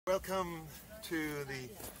Welcome to the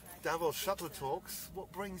Davos Shuttle Talks.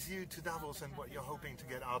 What brings you to Davos and what you're hoping to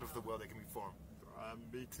get out of the World Economic Forum? I'm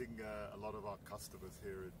meeting a lot of our customers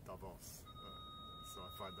here in Davos, so I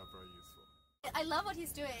find that very useful. I love what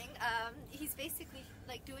he's doing. He's basically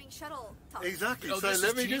like doing shuttle talks. Exactly. Oh, so this let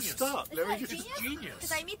is me genius. just start. Isn't Let me that just genius.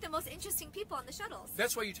 Because I meet the most interesting people on the shuttles.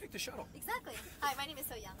 That's why you take the shuttle. Exactly. Hi, my name is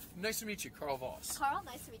So Young. Nice to meet you, Carl Voss. Carl,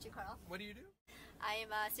 nice to meet you, Carl. What do you do? I am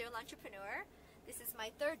a serial entrepreneur. This is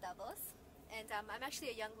my third Davos. And I'm actually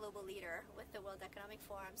a young global leader with the World Economic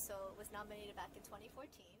Forum, so was nominated back in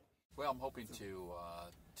 2014. Well, I'm hoping to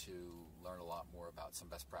learn a lot more about some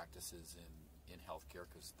best practices in healthcare,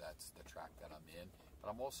 because that's the track that I'm in.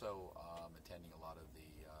 But I'm also attending a lot of the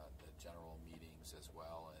general meetings as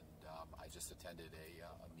well, and I just attended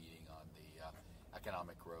a meeting on the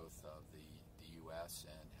economic growth of the U.S.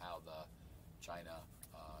 and how the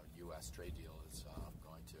China-U.S. trade deal is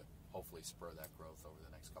going to hopefully spur that growth over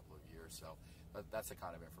the next couple of years. So that's the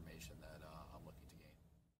kind of information that I'm looking to gain.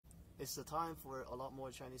 It's the time for a lot more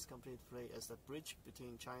Chinese companies to play as the bridge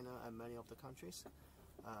between China and many of the countries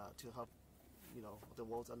to help the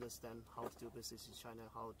world understand how to do business in China,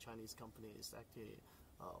 how Chinese company is actually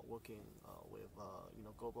working with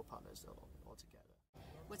global partners all together.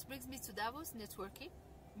 What brings me to Davos? Networking,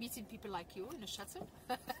 meeting people like you in a shuttle,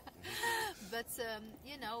 but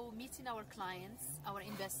meeting our clients, our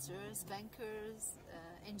investors, bankers,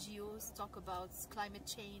 NGOs, talk about climate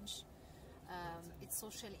change, its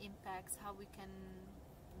social impacts, how we can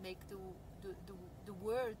make the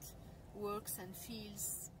world works and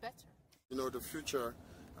feels better. The future,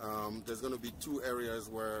 there's going to be two areas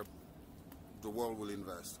where the world will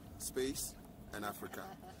invest: space and Africa,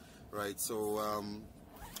 right? So,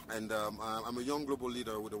 I'm a young global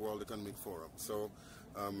leader with the World Economic Forum. So,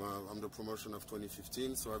 I'm the promotion of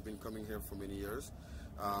 2015, so I've been coming here for many years.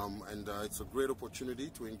 And it's a great opportunity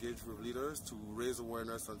to engage with leaders, to raise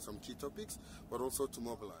awareness on some key topics, but also to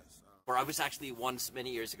mobilize. I was actually once,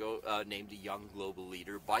 many years ago, named a young global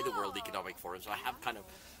leader by the World Economic Forum, so I have kind of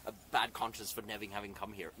a bad conscience for never having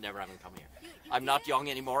come here. I'm not young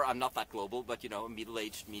anymore, I'm not that global, but a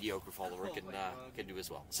middle-aged, mediocre follower can do as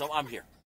well. So I'm here.